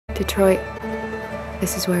Detroit.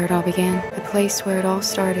 This is where it all began. The place where it all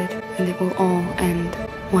started, and it will all end.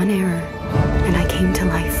 One error, and I came to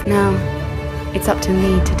life. Now, it's up to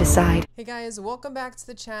me to decide. Hey guys, welcome back to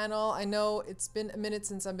the channel. I know it's been a minute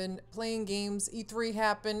since I've been playing games. E3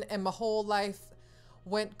 happened and my whole life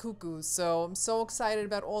went cuckoo. So I'm so excited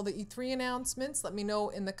about all the E3 announcements. Let me know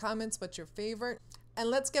in the comments what's your favorite.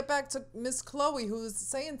 And let's get back to Miss Chloe, who's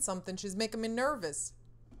saying something. She's making me nervous.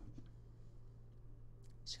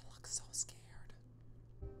 She looks so scared.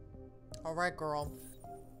 All right, girl.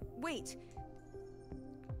 Wait.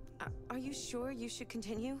 Are you sure you should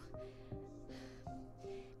continue?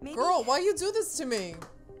 Maybe, girl, why you do this to me?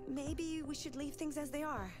 Maybe we should leave things as they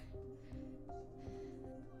are.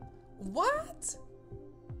 What?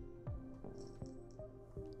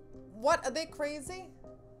 What? Are they crazy?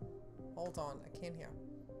 Hold on, I can't hear.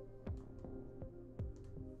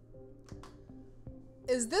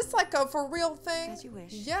 Is this like a for real thing? As you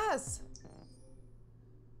wish. Yes.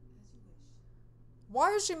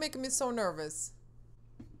 Why is she making me so nervous?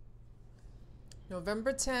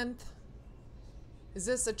 November 10th. Is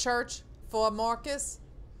this a church for Markus?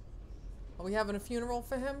 Are we having a funeral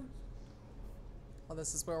for him? Oh,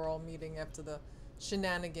 this is where we're all meeting after the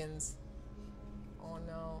shenanigans. Oh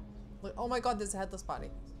no. Look, oh my god, there's a headless body.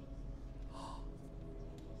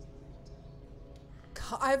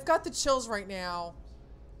 God, I've got the chills right now.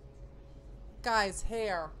 Guys,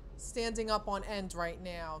 hair standing up on end right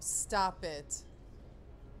now. Stop it.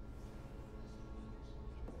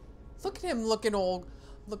 Look at him looking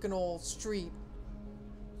all street.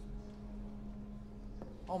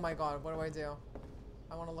 Oh my god, what do I do?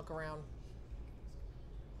 I want to look around.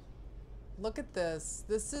 Look at this.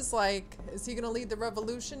 This is like, is he gonna lead the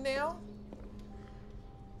revolution now?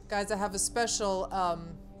 Guys, I have a special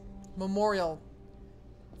memorial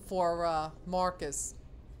for Markus.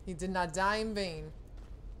 He did not die in vain.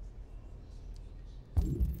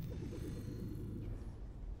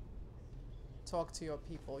 Talk to your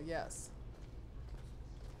people, yes.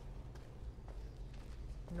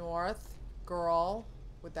 North, girl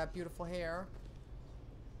with that beautiful hair.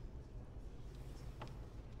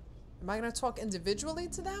 Am I gonna talk individually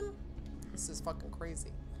to them? This is fucking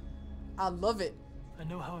crazy. I love it. I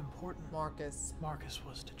know how important Markus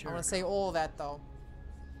was to Jericho. I want to say all that though.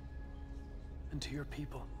 And to your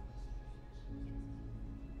people.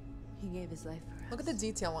 He gave his life for us. Look at the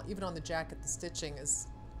detail, even on the jacket. The stitching is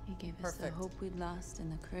He gave us the perfect. hope we'd lost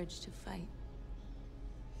and the courage to fight.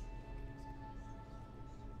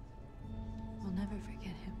 We'll never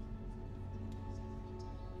forget him.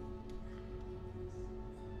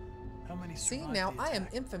 How many See, survived now the I am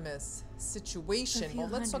attack? infamous situation. A few Well,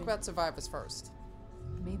 let's talk hundred. about survivors first.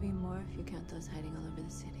 Maybe more if you count those hiding all over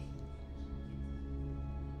the city.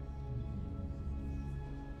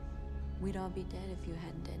 We'd all be dead if you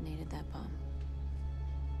hadn't detonated that bomb.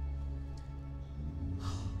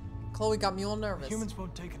 Chloe got me all The nervous. humans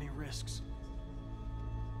won't take any risks.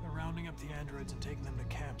 They're rounding up the androids and taking them to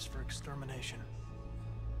camps for extermination.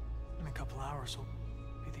 In a couple hours, we'll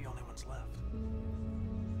be the only ones left.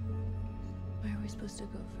 Where are we supposed to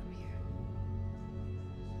go from here?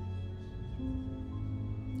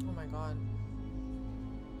 Oh my god.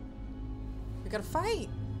 We gotta fight.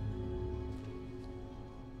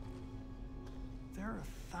 There are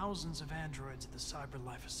thousands of androids at the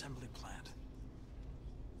CyberLife assembly plant.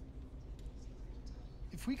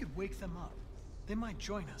 If we could wake them up, they might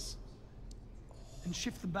join us and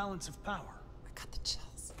shift the balance of power. I got the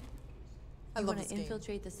chills. I You love want this to game.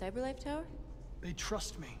 infiltrate the CyberLife Tower? They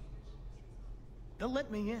trust me. They'll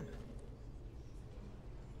let me in.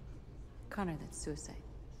 Connor, that's suicide.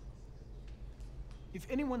 If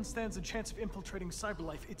anyone stands a chance of infiltrating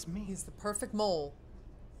CyberLife, it's me. He's the perfect mole.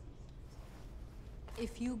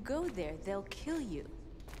 If you go there, they'll kill you.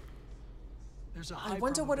 There's a high I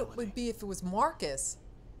wonder what it probability. would be if it was Markus.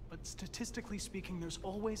 But statistically speaking, there's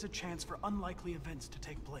always a chance for unlikely events to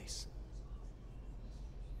take place.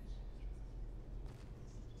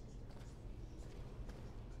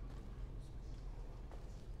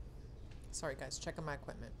 Sorry guys, checking my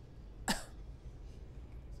equipment.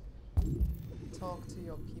 Talk to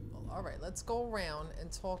your people. Alright, let's go around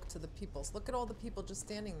and talk to the peoples. Look at all the people just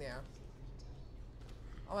standing there.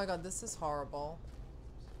 Oh my god, this is horrible.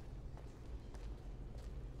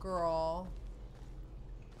 Girl.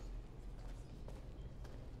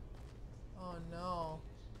 Oh no.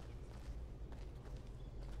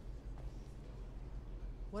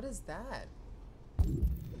 What is that?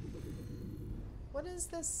 What is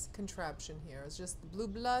this contraption here? It's just the blue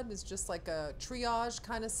blood? It's just like a triage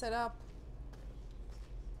kind of setup?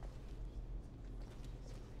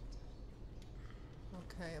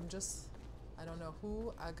 Okay, I don't know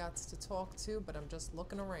who I got to talk to, but I'm just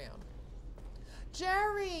looking around.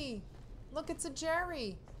 Jerry! Look, it's a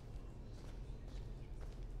Jerry.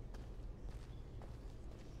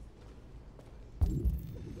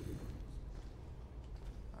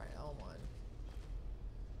 Alright, L1.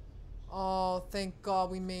 Oh, thank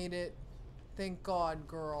God we made it. Thank God,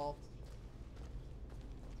 girl.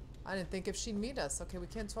 I didn't think if she'd meet us. Okay, we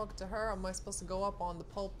can't talk to her. Am I supposed to go up on the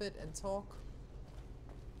pulpit and talk?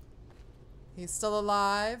 He's still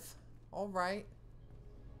alive. All right.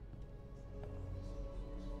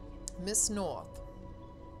 Miss North.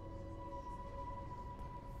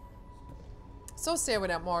 So sad with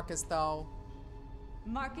that Markus, though.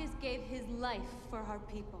 Markus gave his life for our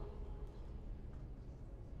people.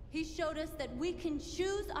 He showed us that we can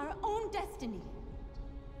choose our own destiny.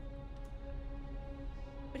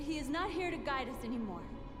 But he is not here to guide us anymore.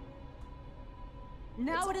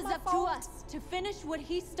 Now it is up to us to finish what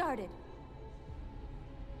he started.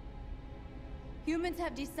 Humans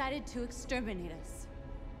have decided to exterminate us.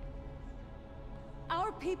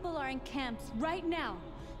 Our people are in camps right now,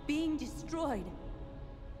 being destroyed.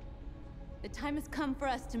 The time has come for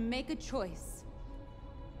us to make a choice.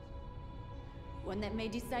 One that may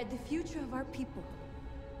decide the future of our people.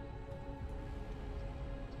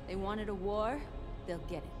 They wanted a war, they'll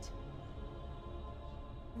get it.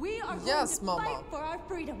 We are going to fight for our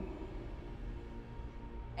freedom.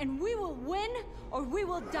 And we will win or we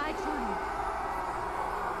will die trying.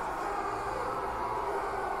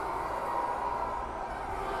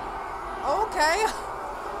 Okay.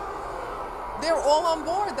 They're all on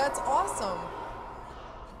board. That's awesome.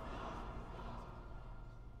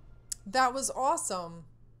 That was awesome.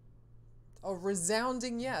 A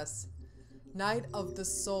resounding yes. Knight of the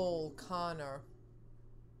Soul, Connor.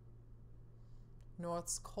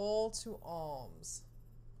 North's call to alms.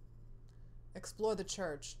 Explore the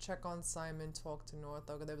church. Check on Simon. Talk to North.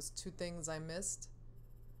 Okay, there was 2 things I missed.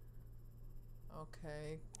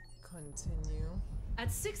 Okay, continue. At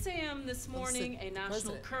 6 a.m. this morning, a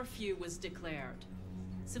national curfew was declared.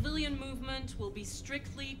 Civilian movement will be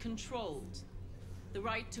strictly controlled. The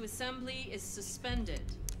right to assembly is suspended.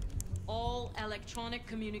 All electronic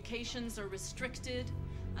communications are restricted,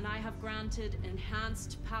 and I have granted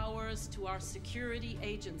enhanced powers to our security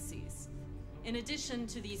agencies. In addition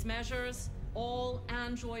to these measures, all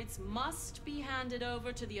androids must be handed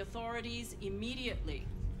over to the authorities immediately.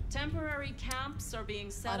 Temporary camps are being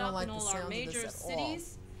set up in all our major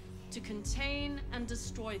cities to contain and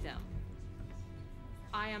destroy them.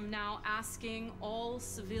 I am now asking all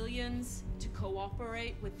civilians to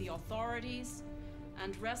cooperate with the authorities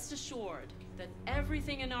and rest assured that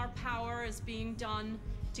everything in our power is being done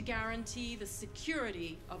to guarantee the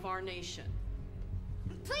security of our nation.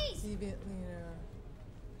 Please! Deviant leader.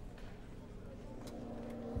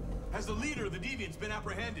 Has the leader of the deviants been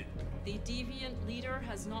apprehended? The deviant leader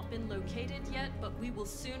has not been located yet, but we will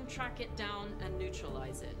soon track it down and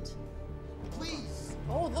neutralize it. Please!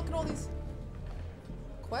 Oh, look at all these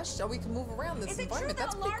questions. We can move around this environment.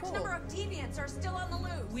 That's pretty cool. Is it true that a large number of deviants are still on the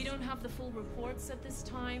loose? We don't have the full reports at this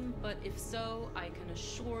time, but if so, I can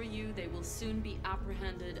assure you they will soon be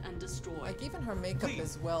apprehended and destroyed. Like, even her makeup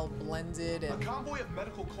is well blended. And a convoy of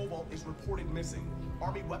medical cobalt is reported missing.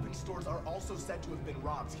 Army weapon stores are also said to have been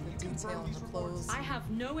robbed. Can you confirm these reports? I have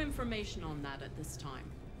no information on that at this time.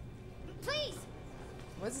 Please!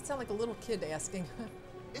 Why does it sound like a little kid asking?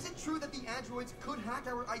 Is it true that the androids could hack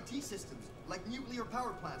our IT systems, like nuclear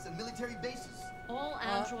power plants and military bases? All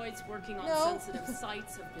androids working on sensitive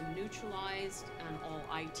sites have been neutralized, and all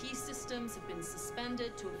IT systems have been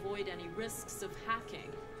suspended to avoid any risks of hacking.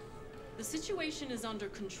 The situation is under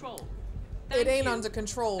control. It ain't under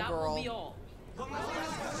control, that girl. That will be all.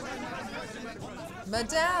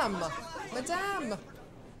 Madame! Madame!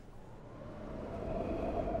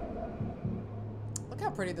 Look how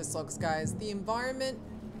pretty this looks, guys. The environment.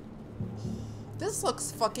 This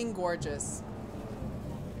looks fucking gorgeous.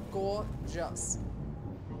 Gorgeous.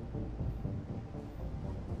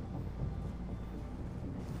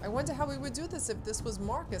 I wonder how we would do this if this was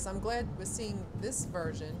Markus. I'm glad we're seeing this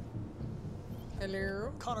version.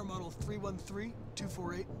 Hello? Connor model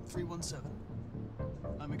 313-248-317.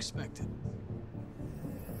 I'm expected.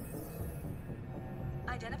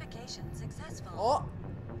 Identification successful. Oh!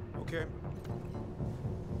 Okay.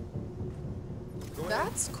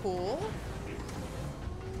 That's cool.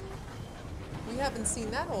 We haven't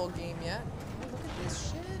seen that whole game yet. Oh, look at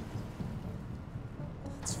this shit.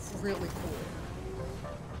 That's really cool.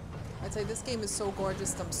 I tell you, this game is so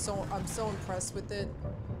gorgeous. I'm so impressed with it.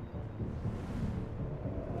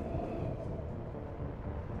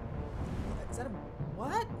 Is that a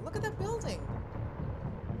what? Look at that building.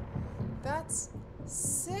 That's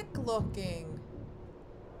looking.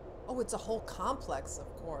 Oh, it's a whole complex,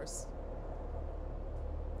 of course.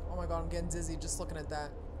 Oh my god, I'm getting dizzy just looking at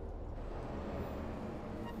that.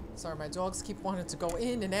 Sorry, my dogs keep wanting to go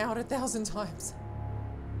in and out 1,000 times.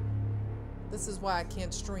 This is why I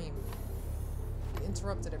can't stream. Be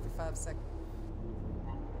interrupted every 5 seconds.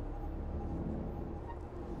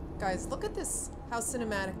 Guys, look at this. How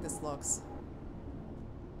cinematic this looks.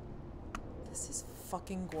 This is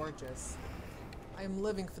fucking gorgeous. I am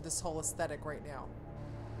living for this whole aesthetic right now.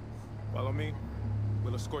 Follow me.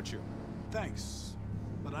 We'll escort you. Thanks,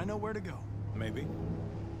 but I know where to go. Maybe.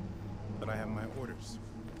 But I have my orders.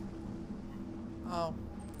 Oh.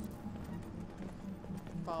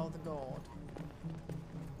 Follow the gold.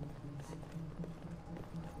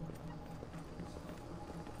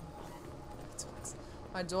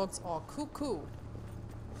 My dogs are cuckoo.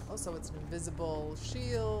 Also, it's an invisible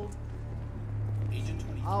shield.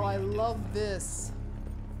 Oh, I love this.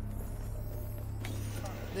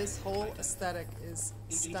 This whole aesthetic is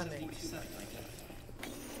stunning. Scan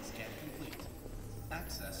complete.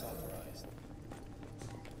 Access authorized.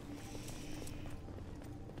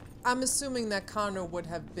 I'm assuming that Connor would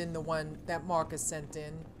have been the one that Markus sent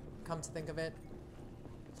in, come to think of it.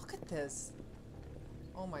 Look at this.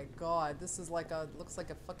 Oh my god, this is like a, looks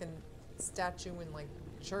like a fucking statue in like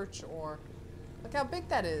church, or look how big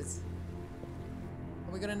that is.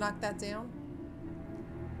 Are we gonna knock that down?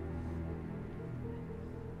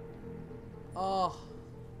 Oh,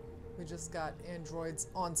 we just got androids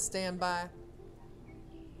on standby.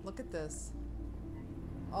 Look at this.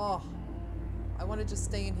 Oh, I want to just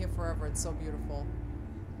stay in here forever. It's so beautiful.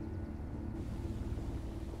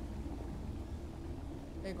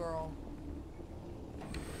 Hey girl.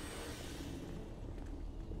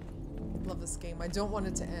 Love this game. I don't want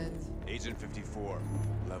it to end. Agent 54,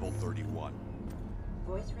 level 31.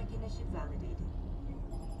 Voice recognition validated.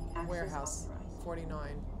 Access Warehouse authorized.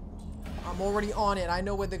 49. I'm already on it. I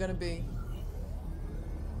know where they're gonna be.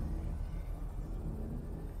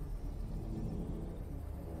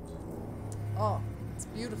 Oh, it's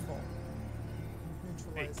beautiful.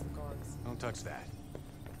 Neutralize the guards. Don't touch that.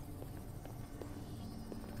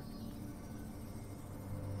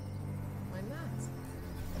 Why not?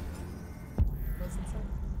 What's inside?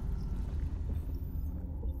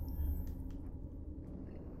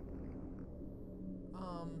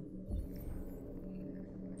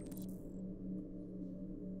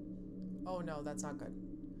 Oh no, that's not good.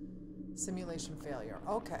 Simulation failure.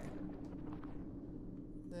 Okay.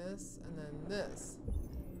 This and then this.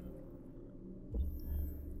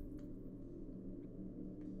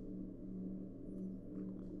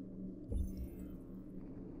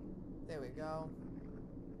 There we go.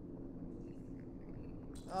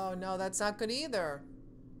 Oh no, that's not good either.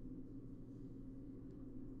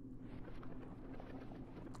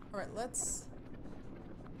 All right, let's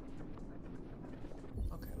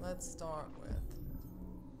start with,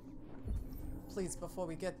 please, before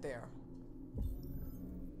we get there,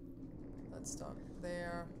 let's start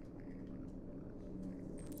there.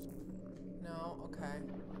 No, okay.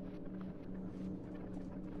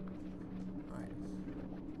 All right.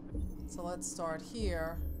 So let's start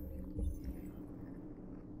here.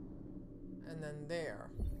 And then there.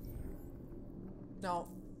 No.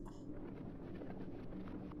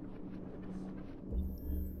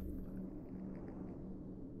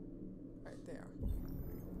 Right there.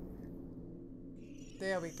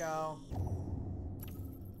 There we go.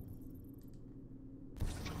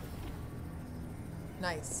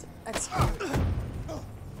 Nice. Execute.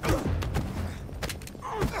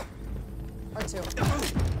 R2. I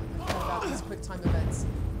forgot about these quick time events.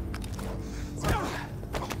 Sorry.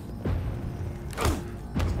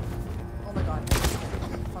 Oh my god.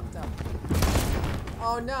 Fucked up.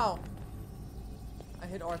 Oh no. I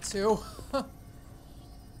hit R2.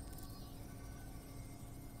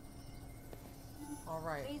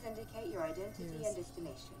 Alright. Please indicate your identity and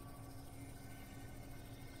destination.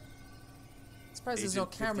 Surprised there's no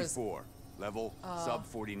cameras. 54, level sub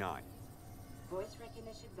 49. Voice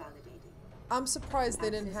recognition validated. I'm surprised they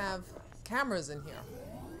didn't have cameras in here.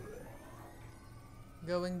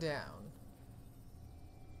 Going down.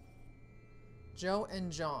 Joe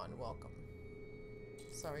and John, welcome.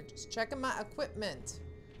 Sorry, just checking my equipment.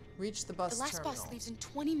 Reach the bus terminal. The last bus leaves in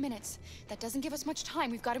 20 minutes. That doesn't give us much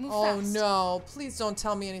time. We've got to move Oh fast. no, please don't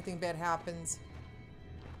tell me anything bad happens.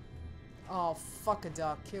 Oh, fuck a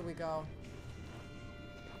duck. Here we go.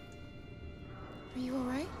 Are you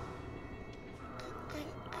alright?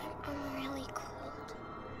 I'm really cold.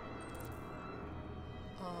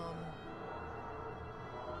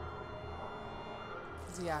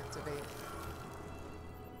 Deactivate.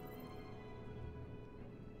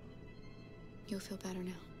 You'll feel better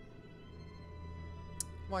now.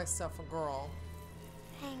 Why stuff a girl?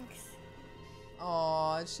 Thanks.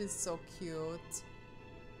 Aw, she's so cute.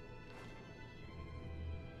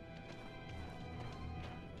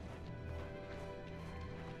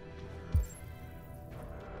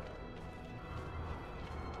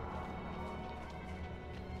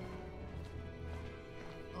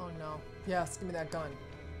 Oh no. Yes, give me that gun.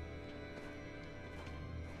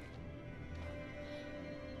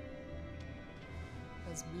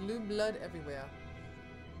 There's blue blood everywhere.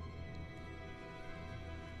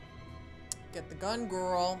 Get the gun,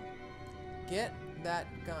 girl. Get that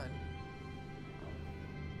gun.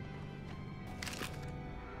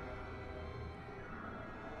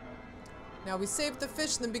 Now we saved the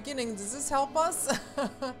fish in the beginning. Does this help us?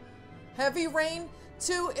 Heavy Rain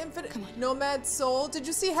 2 Infinite Nomad Soul. Did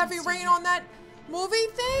you see Heavy Rain on that movie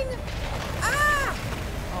thing? Ah!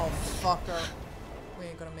 Oh, fucker. We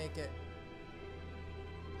ain't gonna make it.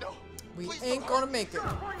 No. We ain't gonna make it.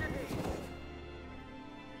 What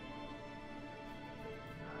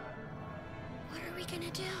are we gonna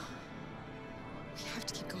do? We have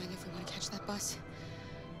to keep going if we want to catch that bus.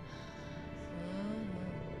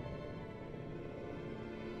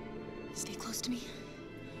 Stay close to me.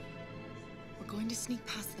 We're going to sneak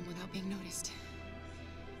past them without being noticed.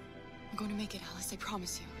 We're going to make it, Alice, I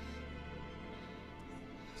promise you.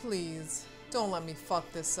 Please, don't let me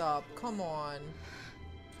fuck this up. Come on.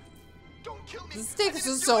 Don't kill me. The stakes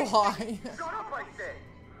are so high. Shut up, I say.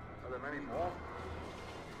 Are there many more?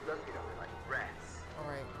 Let's get up like rats.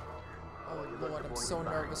 Alright. Oh Lord, I'm so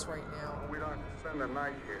nervous right now. We don't have to spend the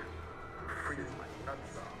night here. Freeze my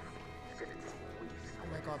nuts off. Oh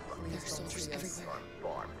my God, please don't see us.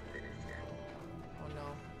 Oh no.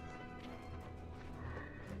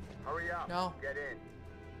 Hurry up. No. Get in.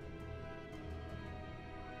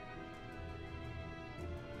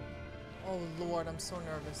 Oh Lord, I'm so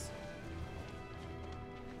nervous.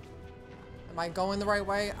 Am I going the right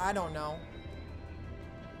way? I don't know.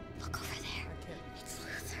 Look over there. I can't. It's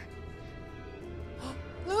Luther.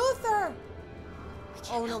 Luther!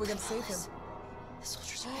 Oh no, we gotta save him. The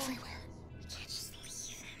soldiers are everywhere. We can't just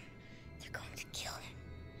leave him. They're going to kill him.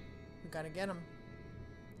 We gotta get him.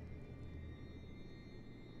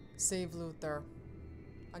 Save Luther.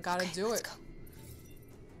 I gotta do it. Go.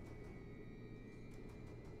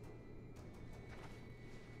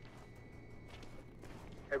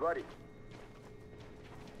 Hey, buddy.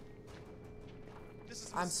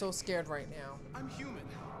 I'm so scared right now. I'm human.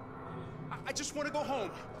 I just want to go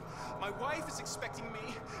home. My wife is expecting me,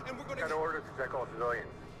 and we're gonna... Got orders to check all civilians.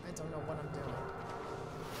 I don't know what I'm doing.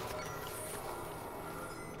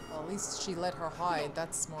 Well, at least she let her hide. No.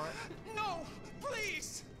 That's smart. No!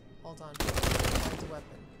 Please! Hold on. Find a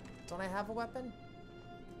weapon. Don't I have a weapon?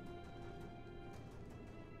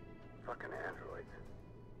 Fucking androids.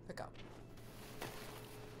 Pick up.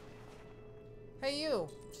 Hey, you!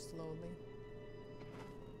 Slowly.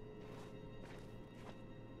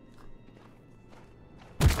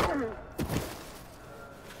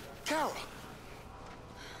 Kara!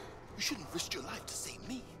 You shouldn't risk your life to save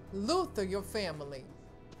me. Luther, your family.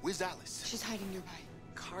 Where's Alice? She's hiding nearby.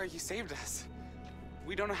 Kara, you saved us.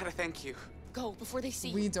 We don't know how to thank you. Go, before they see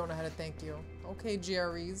you. We don't know how to thank you. Okay,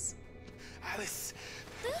 Jerry's. Alice!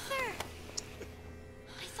 Luther!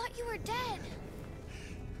 I thought you were dead.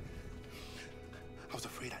 I was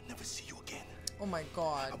afraid I'd never see you again. Oh my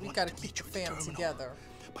God, we gotta keep the fam together.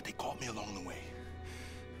 But they caught me along the way.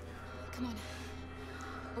 Come on.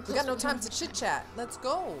 We got no time to chit chat. Let's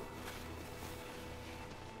go.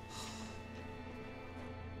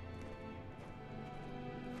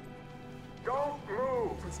 Don't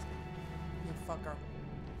move! You fucker.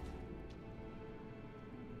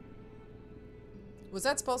 Was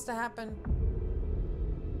that supposed to happen?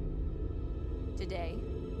 Today,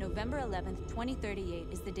 November 11th, 2038,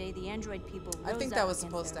 is the day the android people rose I think up that was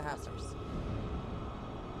against supposed their to happen. oppressors.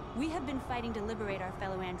 We have been fighting to liberate our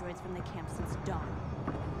fellow androids from the camp since dawn.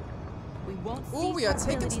 We won't cease we are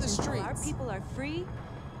taking to the hostilities until our streets. people are free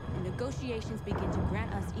and negotiations begin to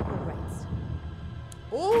grant us equal rights.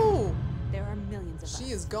 Ooh! There are millions of us.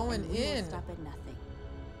 She is going and we will in. stop at nothing.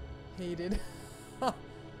 Hated. Oh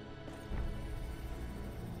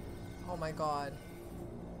my God.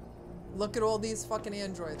 Look at all these fucking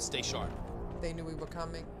androids. Stay sharp. They knew we were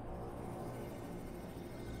coming.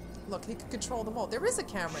 Look, he could control them all. There is a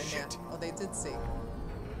camera in there. Oh, they did see.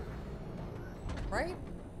 Right?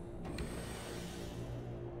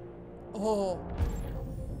 Oh.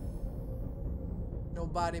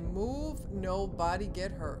 Nobody move. Nobody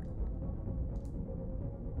get hurt.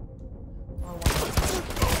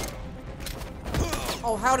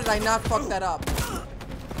 Oh, how did I not fuck that up?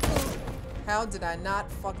 How did I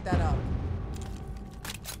not fuck that up?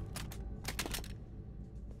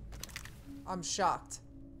 I'm shocked.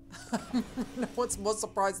 What's more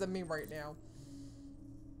surprised than me right now?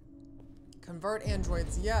 Convert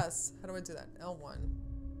androids, yes. How do I do that? L1.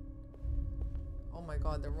 Oh my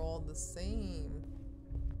god, they're all the same.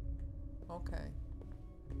 Okay.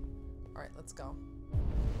 Alright, let's go.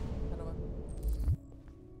 How do I...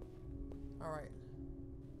 Alright.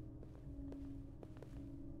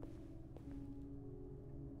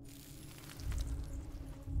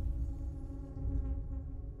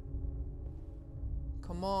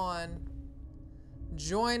 Come on.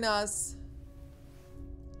 Join us.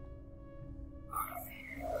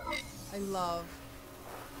 I love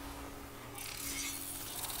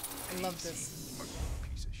this.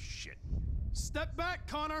 Piece of shit. Step back,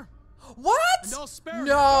 Connor. What? And I'll spare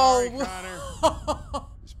no. you. Sorry, Connor.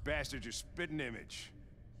 This bastard's your spitting image.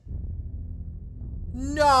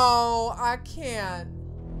 No, I can't.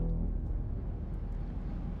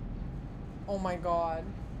 Oh my god.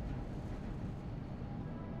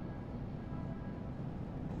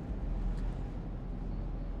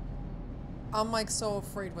 I'm like so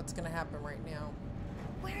afraid what's gonna happen right now.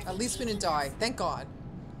 At least we didn't die. Thank God.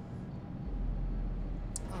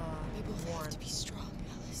 We both have to be strong,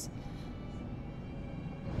 Alice.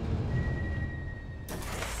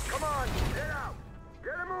 Come on, get out!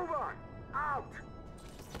 Get a move on! Out!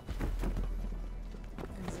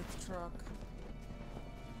 Exit the truck.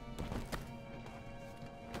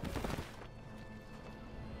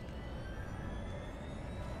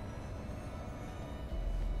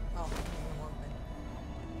 Oh, one thing.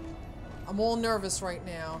 I'm all nervous right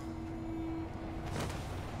now.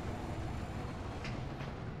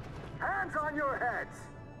 Hands on your heads!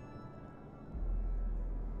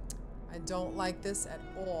 I don't like this at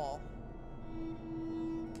all.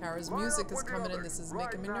 Kara's music is coming in. This is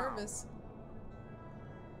making me nervous.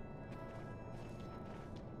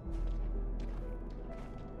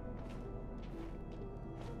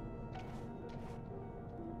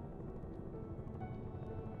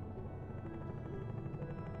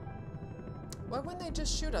 Why wouldn't they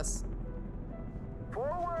just shoot us?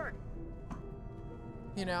 Forward!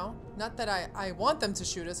 You know? Not that I want them to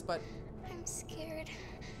shoot us, but... I'm scared.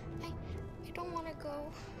 I don't want to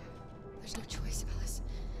go. There's no choice, Alice.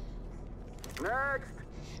 Next!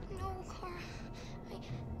 No, Kara.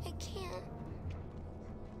 I can't.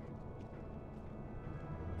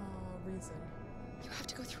 Reason. You have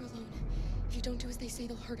to go through alone. If you don't do as they say,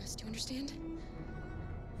 they'll hurt us. Do you understand?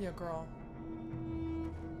 Yeah, girl.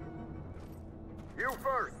 You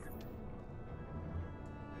first!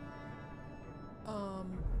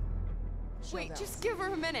 Wait, just give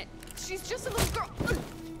her a minute. She's just a little girl.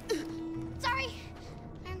 Sorry.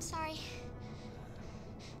 I'm sorry.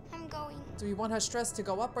 I'm going. Do you want her stress to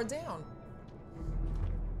go up or down?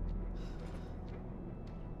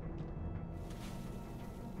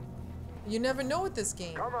 You never know with this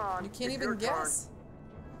game. Come on, you can't it's even your guess.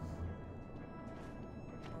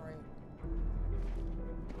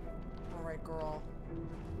 All right, girl.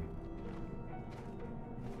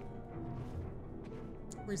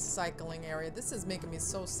 Recycling area. This is making me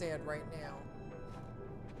so sad right now.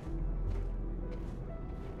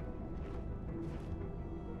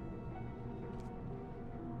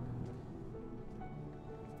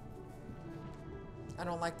 I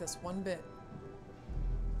don't like this one bit.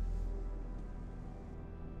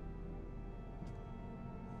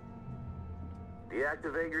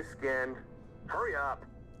 Deactivate your skin. Hurry up.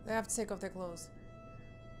 They have to take off their clothes.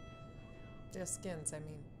 Their skins, I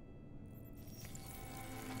mean.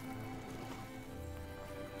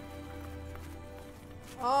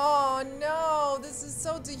 Oh no, this is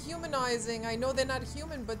so dehumanizing. I know they're not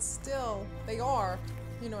human, but still, they are.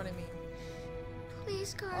 You know what I mean.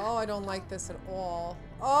 Please, Kara. Oh, I don't like this at all.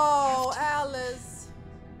 Oh, Alice.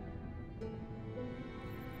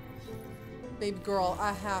 Baby girl,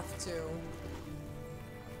 I have to.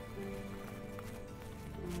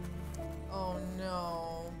 Oh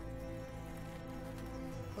no.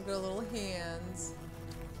 Look at her little hands.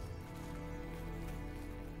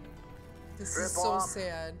 This is so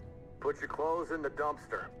sad. Put your clothes in the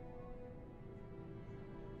dumpster.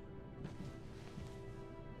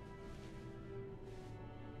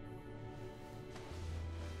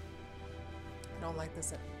 I don't like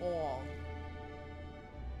this at all.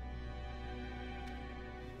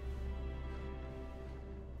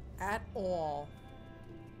 At all.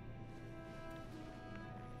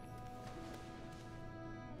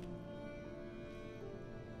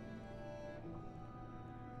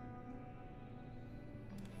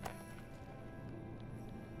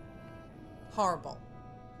 Horrible.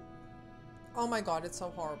 Oh my god, it's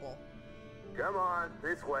so horrible. Come on,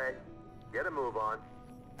 this way. Get a move on.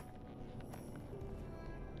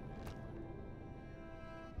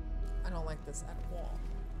 I don't like this at all.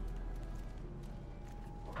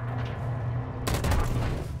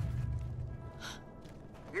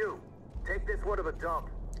 You, take this one to the dump.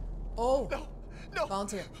 Oh! No, no!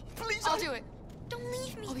 Volunteer. Please, I'll do it. Don't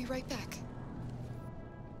leave me. I'll be right back.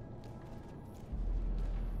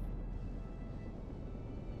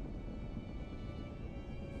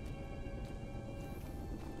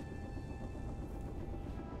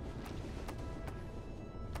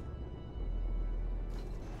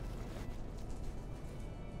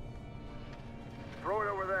 Throw it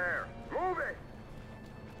over there. Move it!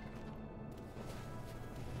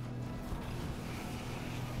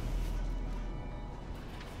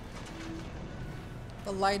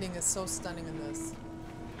 The lighting is so stunning in this.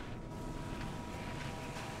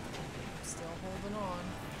 Still holding on.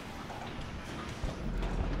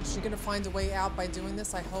 Is she gonna find a way out by doing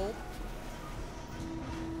this? I hope.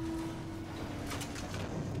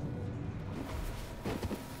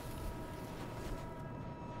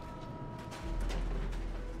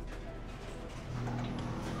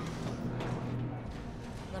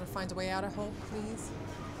 Gotta find a way out, I hope, please.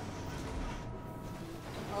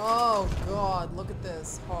 Oh God, look at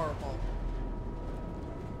this. Horrible.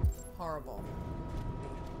 Horrible.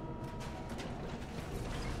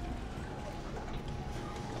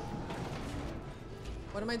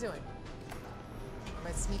 What am I doing? Am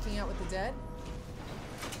I sneaking out with the dead?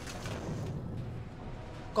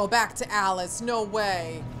 Go back to Alice. No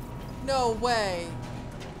way. No way.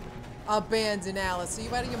 Abandon Alice. Are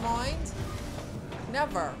you out of your mind?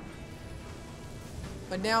 Never.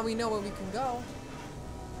 But now we know where we can go.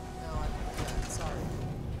 No, I don't do that. Sorry.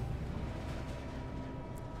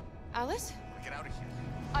 Alice? Get out of here.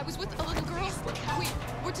 I was with a little girl.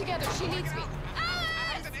 We're together. She needs me. I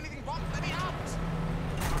haven't done anything wrong. Let me out.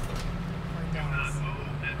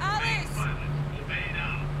 Alice! Obey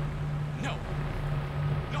now. No.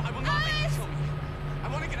 No, I will not let you kill me.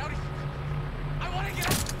 I want to get out of here. I want to get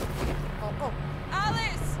out. Oh, oh.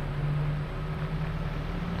 Alice!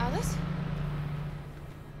 Alice?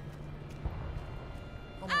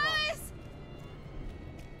 Oh my Alice!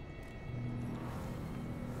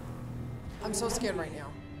 God. I'm so scared right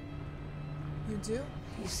now. You do?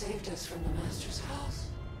 You saved us from the Master's house.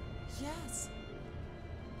 Yes.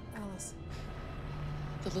 Alice.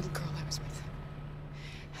 The little girl I was with.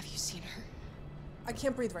 Have you seen her? I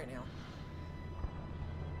can't breathe right now.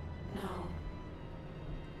 No.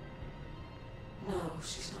 No,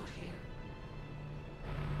 she's not here.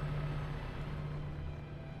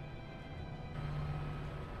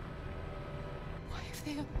 Why have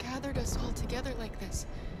they gathered us all together like this?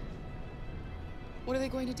 What are they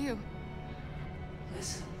going to do?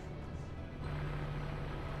 Listen.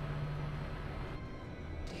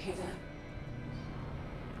 Do you hear that?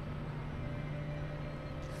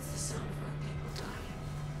 That's the sound of our people dying.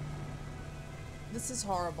 This is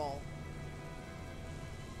horrible.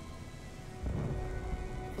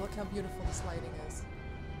 Look how beautiful this lighting is.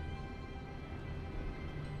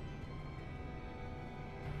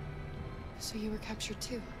 So you were captured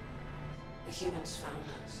too? The humans found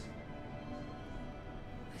us.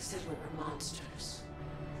 They said we were monsters.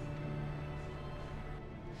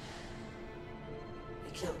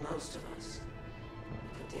 They killed most of us.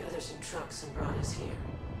 Put the others in trucks and brought us here.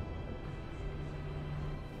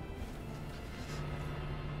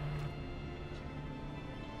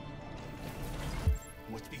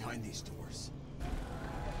 What's behind these doors?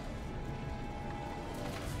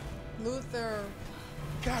 Luther.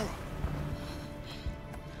 Kara!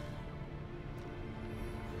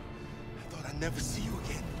 I thought I'd never see you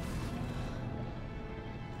again.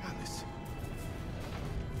 Alice.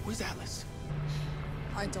 Where's Alice?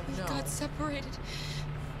 I don't know. We got separated.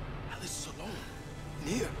 Alice is alone. In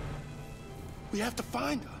here. We have to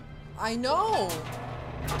find her. I know.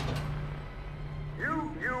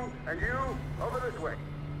 You, and you, over this way.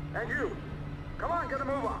 And you. Come on, get a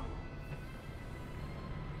move on.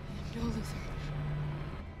 No, Luther.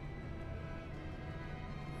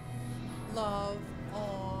 Love.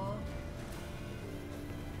 Aww.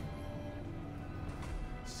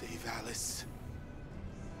 Save Alice.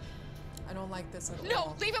 I don't like this at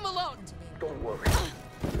all. No, leave him alone. Don't worry.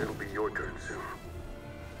 It'll be your turn soon.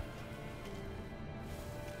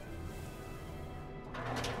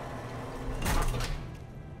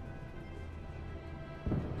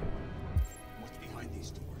 What's behind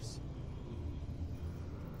these doors?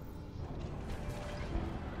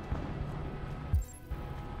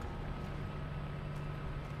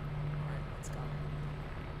 Alright, let's go.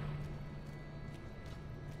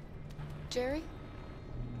 Jerry?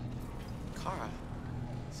 Kara.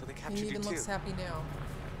 So they captured He you even too. looks happy now.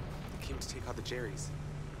 They came to take out the Jerrys.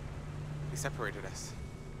 They separated us.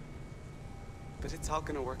 But it's all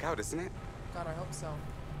gonna work out, isn't it? God, I hope so.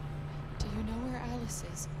 Do you know where Alice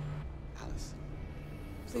is? Alice.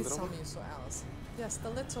 Please little tell one? me you saw Alice. Yes, the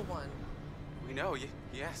little one. We know,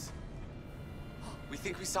 yes. We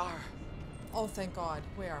think we saw her. Oh, thank God.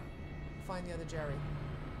 Where? Find the other Jerry.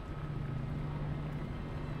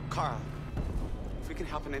 Kara, if we can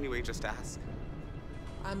help in any way, just ask.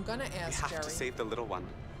 I'm gonna ask We have Jerry. to save the little one.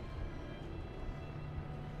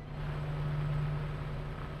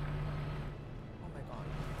 Oh my God.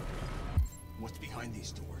 What's behind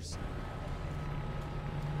these doors?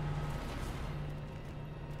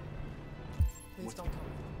 Please don't kill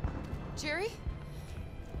me. Jerry?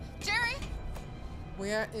 Jerry?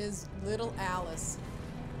 Where is little Alice?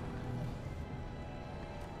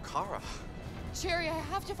 Kara, Jerry, I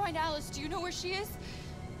have to find Alice. Do you know where she is?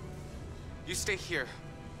 you stay here.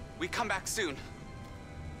 We come back soon.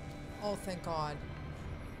 Oh, thank God.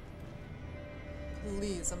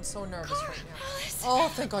 Please, I'm so nervous right now. Alice! Oh,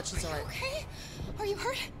 thank God she's Are you alright. okay? Are you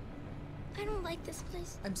hurt? I don't like this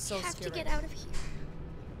place. I'm so I have scared to get right out of here.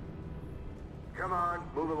 Come on,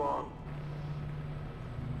 move along.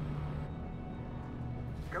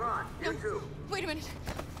 Come on, you two. Wait a minute.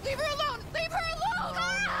 Leave her alone! Leave her alone!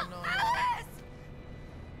 No. Alice!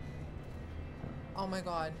 Oh my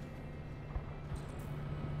God.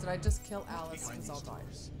 Did I just kill Alice? Because I'll die.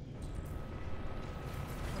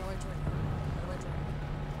 How do I join her? How do I join her?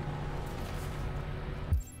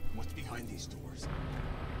 What's behind these doors?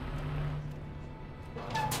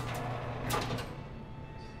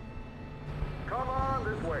 Come on,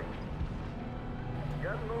 this way.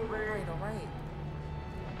 Get moving. All right.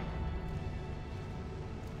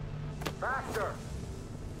 Faster.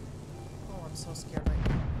 Oh, I'm so scared right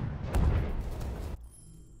now.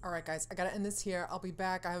 Alright guys, I gotta end this here. I'll be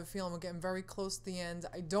back. I have a feeling we're getting very close to the end.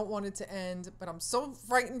 I don't want it to end, but I'm so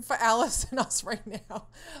frightened for Alice and us right now.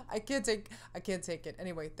 I can't take it.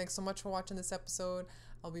 Anyway, thanks so much for watching this episode.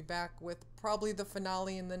 I'll be back with probably the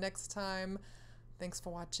finale in the next time. Thanks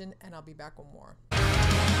for watching, and I'll be back with more.